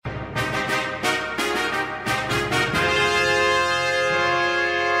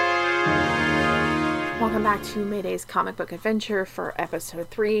back to Mayday's Comic Book Adventure for episode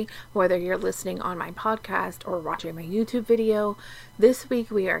 3. Whether you're listening on my podcast or watching my YouTube video, this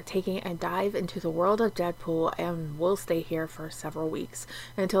week we are taking a dive into the world of Deadpool and we'll stay here for several weeks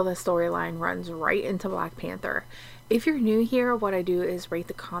until the storyline runs right into Black Panther. If you're new here, what I do is rate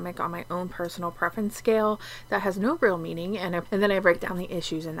the comic on my own personal preference scale that has no real meaning, and then I break down the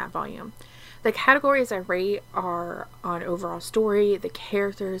issues in that volume. The categories I rate are on overall story, the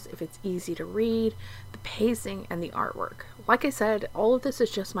characters, if it's easy to read, the pacing, and the artwork. Like I said, all of this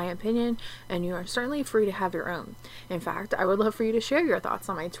is just my opinion, and you are certainly free to have your own. In fact, I would love for you to share your thoughts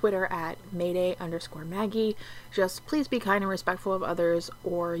on my Twitter at Mayday_Maggie. Just please be kind and respectful of others,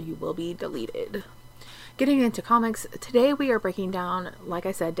 or you will be deleted. Getting into comics, today we are breaking down, like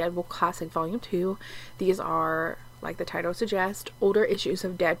I said, Deadpool Classic Volume 2. These are, like the title suggests, older issues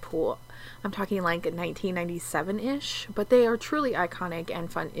of Deadpool. I'm talking like 1997-ish, but they are truly iconic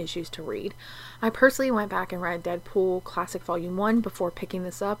and fun issues to read. I personally went back and read Deadpool Classic Volume 1 before picking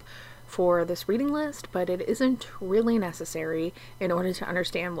this up for this reading list, but it isn't really necessary in order to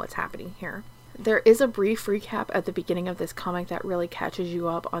understand what's happening here. There is a brief recap at the beginning of this comic that really catches you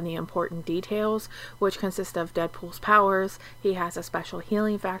up on the important details, which consist of Deadpool's powers. He has a special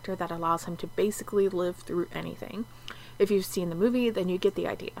healing factor that allows him to basically live through anything. If you've seen the movie, then you get the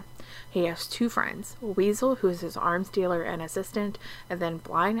idea. He has two friends, Weasel, who is his arms dealer and assistant, and then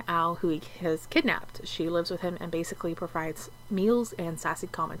Blind Owl, who he has kidnapped. She lives with him and basically provides meals and sassy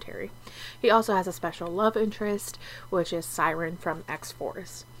commentary. He also has a special love interest, which is Siren from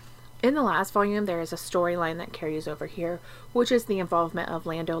X-Force. In the last volume, there is a storyline that carries over here, which is the involvement of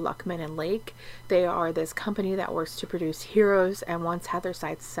Lando, Luckman, and Lake. They are this company that works to produce heroes and once had their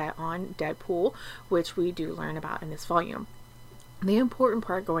sights set on Deadpool, which we do learn about in this volume. The important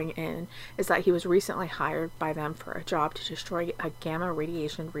part going in is that he was recently hired by them for a job to destroy a gamma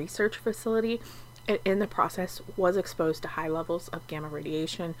radiation research facility, and in the process was exposed to high levels of gamma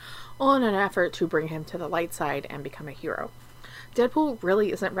radiation on an effort to bring him to the light side and become a hero. Deadpool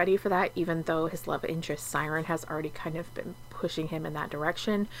really isn't ready for that, even though his love interest Siren has already kind of been pushing him in that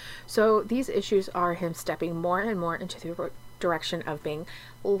direction. So these issues are him stepping more and more into the direction of being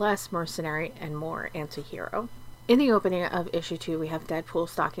less mercenary and more anti-hero. In the opening of issue 2, we have Deadpool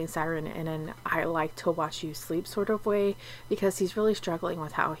stalking Siren in an I like to watch you sleep sort of way because he's really struggling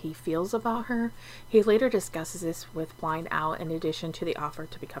with how he feels about her. He later discusses this with Blind Owl in addition to the offer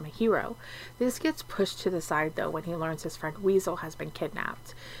to become a hero. This gets pushed to the side though when he learns his friend Weasel has been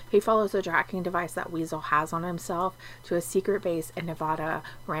kidnapped. He follows the tracking device that Weasel has on himself to a secret base in Nevada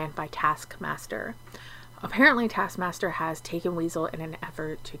ran by Taskmaster. Apparently, Taskmaster has taken Weasel in an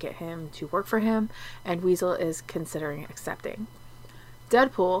effort to get him to work for him, and Weasel is considering accepting.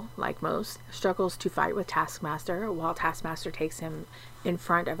 Deadpool, like most, struggles to fight with Taskmaster, while Taskmaster takes him in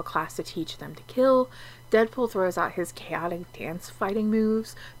front of a class to teach them to kill. Deadpool throws out his chaotic dance fighting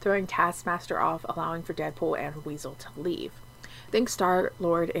moves, throwing Taskmaster off, allowing for Deadpool and Weasel to leave. Think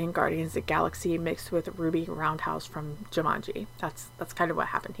Star-Lord in Guardians of the Galaxy mixed with Ruby Roundhouse from Jumanji. That's kind of what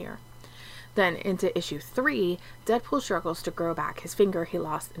happened here. Then into issue 3, Deadpool struggles to grow back his finger he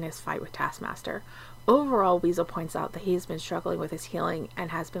lost in his fight with Taskmaster. Overall, Weasel points out that he's been struggling with his healing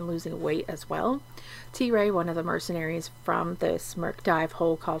and has been losing weight as well. T-Ray, one of the mercenaries from this merc dive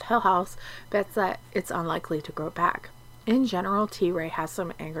hole called Hell House, bets that it's unlikely to grow back. In general, T-Ray has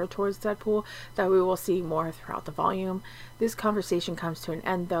some anger towards Deadpool that we will see more throughout the volume. This conversation comes to an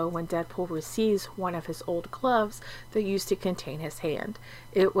end though when Deadpool receives one of his old gloves that used to contain his hand.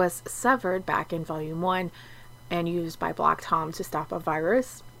 It was severed back in volume 1 and used by Black Tom to stop a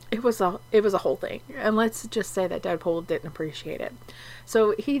virus. It was a whole thing, and let's just say that Deadpool didn't appreciate it.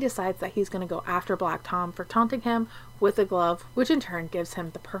 So he decides that he's going to go after Black Tom for taunting him with a glove, which in turn gives him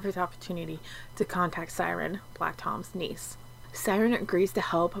the perfect opportunity to contact Siren, Black Tom's niece. Siren agrees to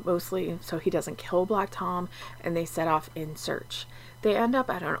help, mostly so he doesn't kill Black Tom, and they set off in search. They end up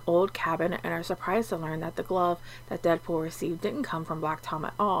at an old cabin and are surprised to learn that the glove that Deadpool received didn't come from Black Tom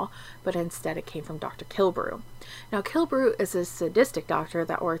at all, but instead it came from Dr. Killebrew. Now, Killebrew is a sadistic doctor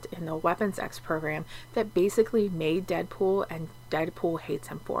that worked in the Weapons X program that basically made Deadpool, and Deadpool hates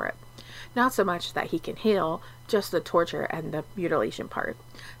him for it. Not so much that he can heal, just the torture and the mutilation part.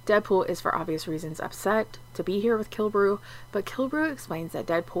 Deadpool is for obvious reasons upset to be here with Killebrew, but Killebrew explains that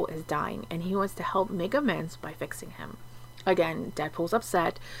Deadpool is dying and he wants to help make amends by fixing him. Again, Deadpool's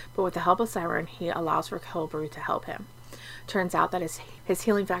upset, but with the help of Siren, he allows for Killebrew to help him. Turns out that his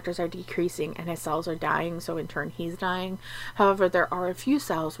healing factors are decreasing and his cells are dying, so in turn he's dying. However, there are a few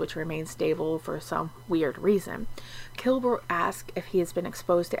cells which remain stable for some weird reason. Killbro asks if he has been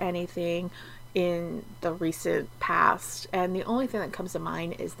exposed to anything in the recent past, and the only thing that comes to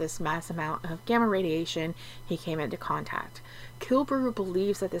mind is this mass amount of gamma radiation he came into contact. Killbro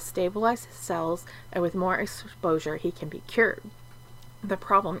believes that this stabilizes his cells, and with more exposure he can be cured. The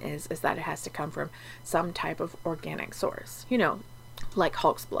problem is that it has to come from some type of organic source, like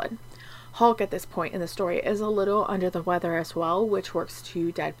Hulk's blood. Hulk at this point in the story is a little under the weather as well, which works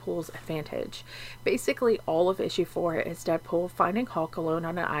to Deadpool's advantage. Basically, all of issue 4 is Deadpool finding Hulk alone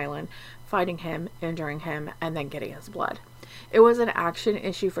on an island, fighting him, injuring him, and then getting his blood. It was an action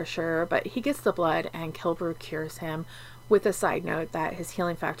issue for sure, but he gets the blood and Killbro cures him, with a side note that his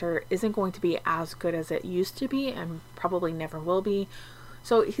healing factor isn't going to be as good as it used to be and probably never will be.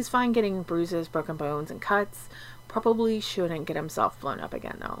 So he's fine getting bruises, broken bones, and cuts. Probably shouldn't get himself blown up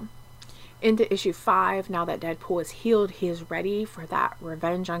again though. Into issue 5, now that Deadpool is healed, he is ready for that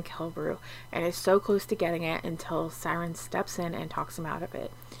revenge on Killbro and is so close to getting it until Siren steps in and talks him out of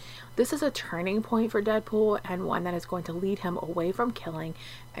it. This is a turning point for Deadpool and one that is going to lead him away from killing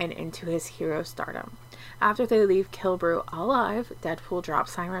and into his hero stardom. After they leave Killbro alive, Deadpool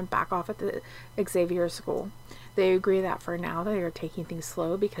drops Siren back off at the Xavier school. They agree that for now they are taking things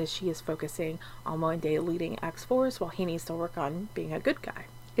slow because she is focusing on one day leading X-Force while he needs to work on being a good guy.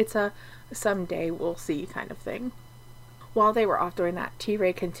 It's a someday we'll see kind of thing. While they were off doing that,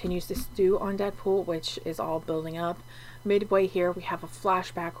 T-Ray continues to stew on Deadpool, which is all building up. Midway here, we have a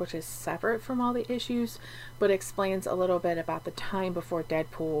flashback which is separate from all the issues, but explains a little bit about the time before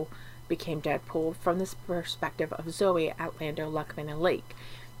Deadpool became Deadpool from this perspective of Zoe at Lando, Luckman, and Lake.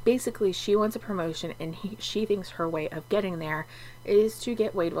 Basically, she wants a promotion, and she thinks her way of getting there is to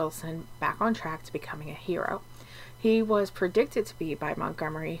get Wade Wilson back on track to becoming a hero. He was predicted to be by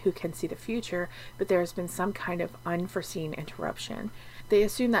Montgomery, who can see the future, but there has been some kind of unforeseen interruption. They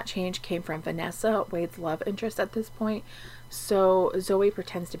assume that change came from Vanessa, Wade's love interest at this point, so Zoe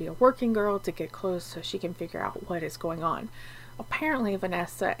pretends to be a working girl to get close so she can figure out what is going on. Apparently,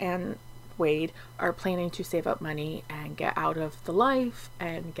 Vanessa and Wade are planning to save up money and get out of the life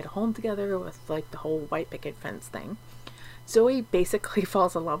and get a home together with like the whole white picket fence thing. Zoe basically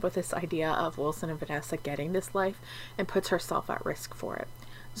falls in love with this idea of Wilson and Vanessa getting this life and puts herself at risk for it.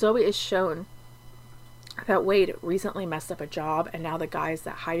 Zoe is shown that Wade recently messed up a job, and now the guys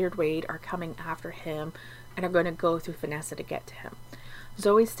that hired Wade are coming after him and are going to go through Vanessa to get to him.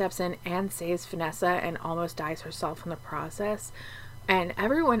 Zoe steps in and saves Vanessa and almost dies herself in the process, and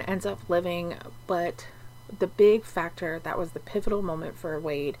everyone ends up living, but the big factor that was the pivotal moment for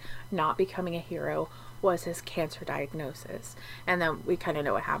Wade not becoming a hero was his cancer diagnosis. And then we kind of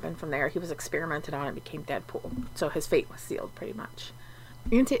know what happened from there. He was experimented on and became Deadpool. So his fate was sealed pretty much.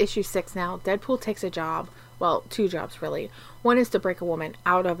 Into issue 6 now, Deadpool takes a job, well, 2 jobs really. One is to break a woman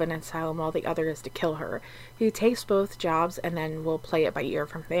out of an asylum while the other is to kill her. He takes both jobs and then will play it by ear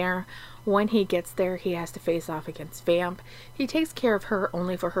from there. When he gets there, he has to face off against Vamp. He takes care of her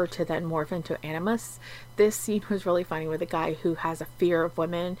only for her to then morph into Animus. This scene was really funny with a guy who has a fear of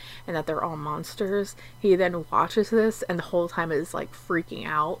women and that they're all monsters. He then watches this and the whole time is like freaking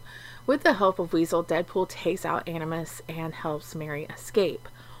out. With the help of Weasel, Deadpool takes out Animus and helps Mary escape.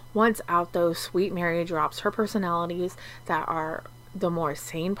 Once out though, Sweet Mary drops her personalities that are the more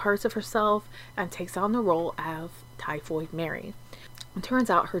sane parts of herself and takes on the role of Typhoid Mary. It turns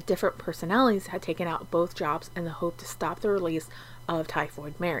out her different personalities had taken out both jobs in the hope to stop the release of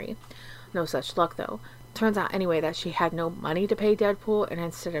Typhoid Mary. No such luck though. Turns out anyway that she had no money to pay Deadpool, and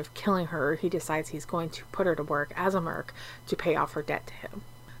instead of killing her, he decides he's going to put her to work as a merc to pay off her debt to him.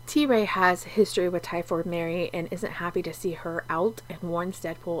 T-Ray has history with Typhoid Mary and isn't happy to see her out and warns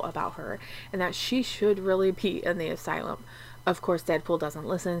Deadpool about her and that she should really be in the asylum. Of course, Deadpool doesn't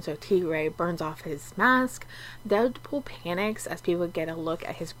listen, so T-Ray burns off his mask. Deadpool panics as people get a look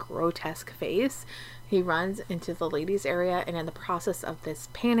at his grotesque face. He runs into the ladies' area and in the process of this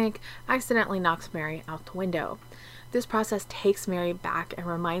panic, accidentally knocks Mary out the window. This process takes Mary back and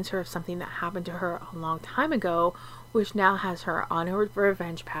reminds her of something that happened to her a long time ago, which now has her on her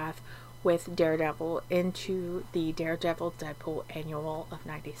revenge path with Daredevil into the Daredevil Deadpool annual of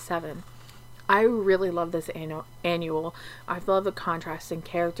 '97. I really love this annual. I love the contrasting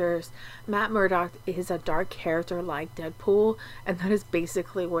characters. Matt Murdock is a dark character like Deadpool, and that is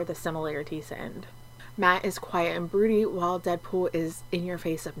basically where the similarities end. Matt is quiet and broody, while Deadpool is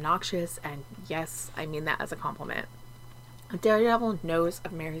in-your-face obnoxious, and yes, I mean that as a compliment. Daredevil knows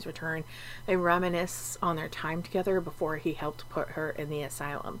of Mary's return and reminisces on their time together before he helped put her in the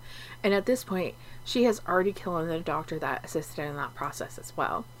asylum. And at this point, she has already killed the doctor that assisted in that process as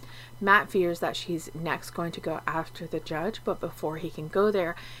well. Matt fears that she's next going to go after the judge, but before he can go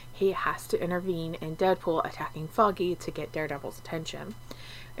there, he has to intervene in Deadpool attacking Foggy to get Daredevil's attention.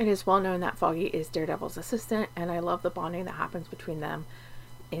 It is well known that Foggy is Daredevil's assistant, and I love the bonding that happens between them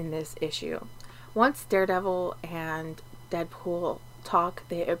in this issue. Once Daredevil and Deadpool talk,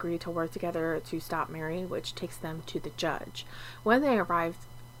 they agree to work together to stop Mary, which takes them to the judge. When they arrive,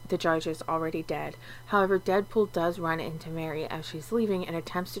 the judge is already dead. However, Deadpool does run into Mary as she's leaving and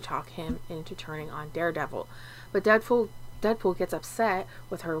attempts to talk him into turning on Daredevil. But Deadpool gets upset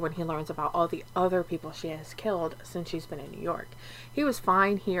with her when he learns about all the other people she has killed since she's been in New York. He was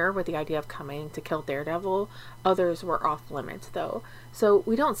fine here with the idea of coming to kill Daredevil. Others were off limits though. So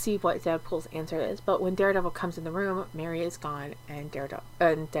we don't see what Deadpool's answer is, but when Daredevil comes in the room, Mary is gone and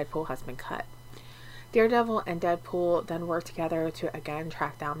Deadpool has been cut. Daredevil and Deadpool then work together to again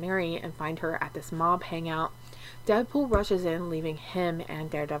track down Mary and find her at this mob hangout. Deadpool rushes in, leaving him and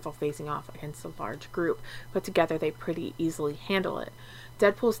Daredevil facing off against a large group, but together they pretty easily handle it.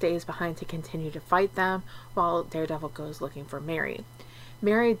 Deadpool stays behind to continue to fight them, while Daredevil goes looking for Mary.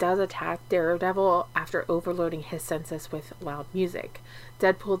 Mary does attack Daredevil after overloading his senses with loud music.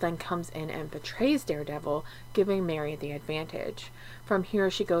 Deadpool then comes in and betrays Daredevil, giving Mary the advantage. From here,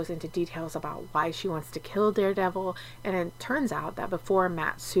 she goes into details about why she wants to kill Daredevil, and it turns out that before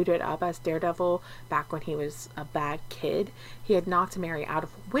Matt suited up as Daredevil, back when he was a bad kid, he had knocked Mary out of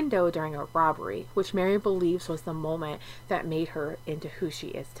a window during a robbery, which Mary believes was the moment that made her into who she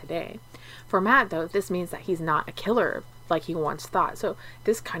is today. For Matt, though, this means that he's not a killer like he once thought, so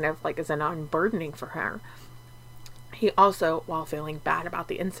this kind of like is an unburdening for her. He also, while feeling bad about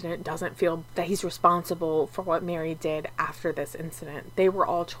the incident, doesn't feel that he's responsible for what Mary did after this incident. They were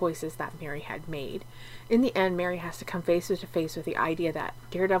all choices that Mary had made. In the end, Mary has to come face to face with the idea that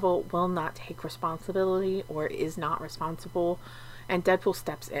Daredevil will not take responsibility or is not responsible, and Deadpool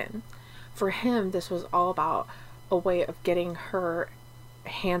steps in. For him, this was all about a way of getting her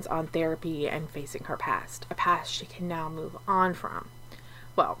hands-on therapy and facing her past, a past she can now move on from.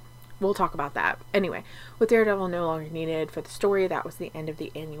 Well, we'll talk about that. Anyway, with Daredevil no longer needed for the story, that was the end of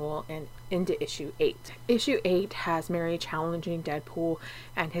the annual and into issue 8. Issue 8 has Mary challenging Deadpool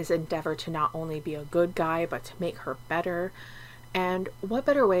and his endeavor to not only be a good guy, but to make her better. And what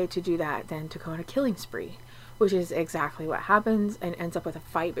better way to do that than to go on a killing spree? Which is exactly what happens, and ends up with a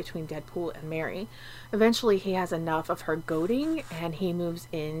fight between Deadpool and Mary. Eventually, he has enough of her goading, and he moves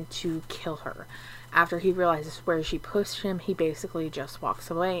in to kill her. After he realizes where she pushed him, he basically just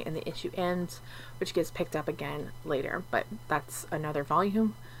walks away, and the issue ends, which gets picked up again later, but that's another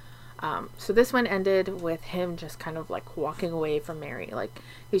volume. So this one ended with him just kind of like walking away from Mary. Like,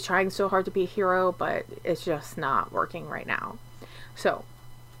 he's trying so hard to be a hero, but it's just not working right now. So,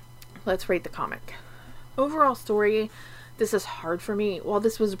 let's rate the comic. Overall story, this is hard for me. While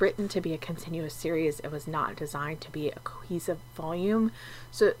this was written to be a continuous series, it was not designed to be a cohesive volume.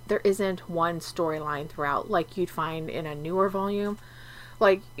 So there isn't one storyline throughout like you'd find in a newer volume.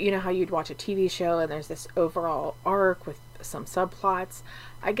 Like, you know how you'd watch a TV show and there's this overall arc with some subplots.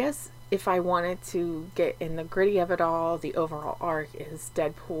 I guess if I wanted to get in the gritty of it all, the overall arc is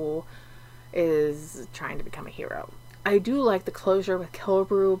Deadpool is trying to become a hero. I do like the closure with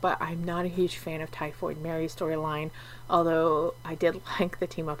Killebrew, but I'm not a huge fan of Typhoid Mary's storyline, although I did like the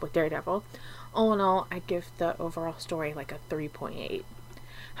team up with Daredevil. All in all, I give the overall story like a 3.8.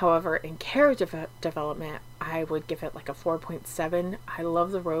 However, in character development, I would give it like a 4.7. I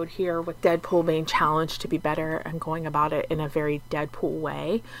love the road here with Deadpool being challenged to be better and going about it in a very Deadpool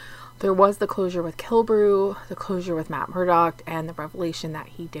way. There was the closure with Killebrew, the closure with Matt Murdock, and the revelation that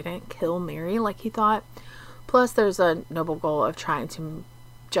he didn't kill Mary like he thought. Plus, there's a noble goal of trying to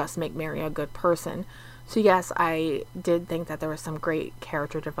just make Mary a good person. So yes, I did think that there was some great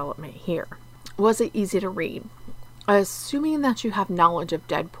character development here. Was it easy to read? Assuming that you have knowledge of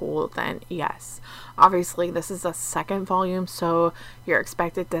Deadpool, then yes. Obviously, this is a second volume, so you're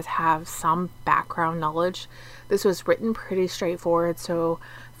expected to have some background knowledge. This was written pretty straightforward, so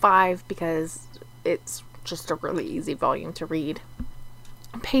 5 because it's just a really easy volume to read.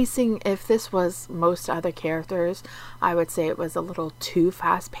 Pacing, if this was most other characters, I would say it was a little too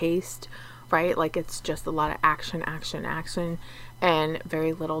fast-paced, right? Like, it's just a lot of action, and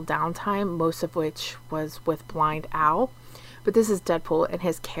very little downtime, most of which was with Blind Owl. But this is Deadpool, and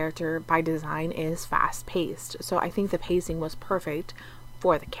his character by design is fast-paced, so I think the pacing was perfect.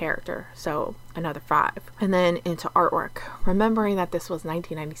 for the character, so another 5. And then into artwork, remembering that this was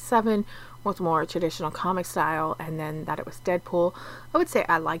 1997 with more traditional comic style, and then that it was Deadpool, I would say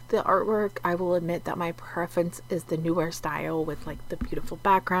I like the artwork. I will admit that my preference is the newer style with like the beautiful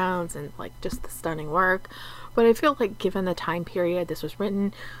backgrounds and like just the stunning work, but I feel like given the time period this was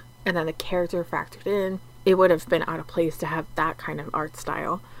written and then the character factored in, it would have been out of place to have that kind of art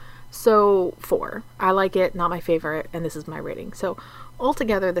style. So 4. I like it, not my favorite, and this is my rating. So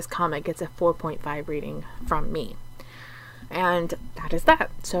altogether, this comic gets a 4.5 rating from me. And that is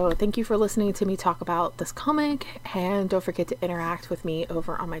that. So thank you for listening to me talk about this comic, and don't forget to interact with me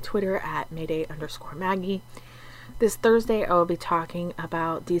over on my Twitter at Mayday_Maggie. This Thursday, I will be talking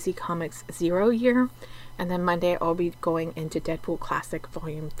about DC Comics 0 year, and then Monday, I'll be going into Deadpool Classic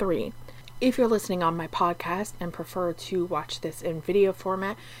Volume 3. If you're listening on my podcast and prefer to watch this in video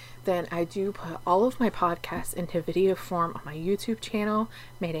format, then I do put all of my podcasts into video form on my YouTube channel,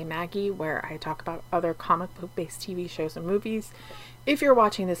 Mayday Maggie, where I talk about other comic book based TV shows and movies. If you're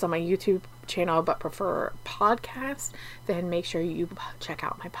watching this on my YouTube channel but prefer podcasts, then make sure you check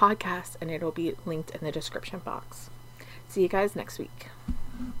out my podcast, and it'll be linked in the description box. See you guys next week.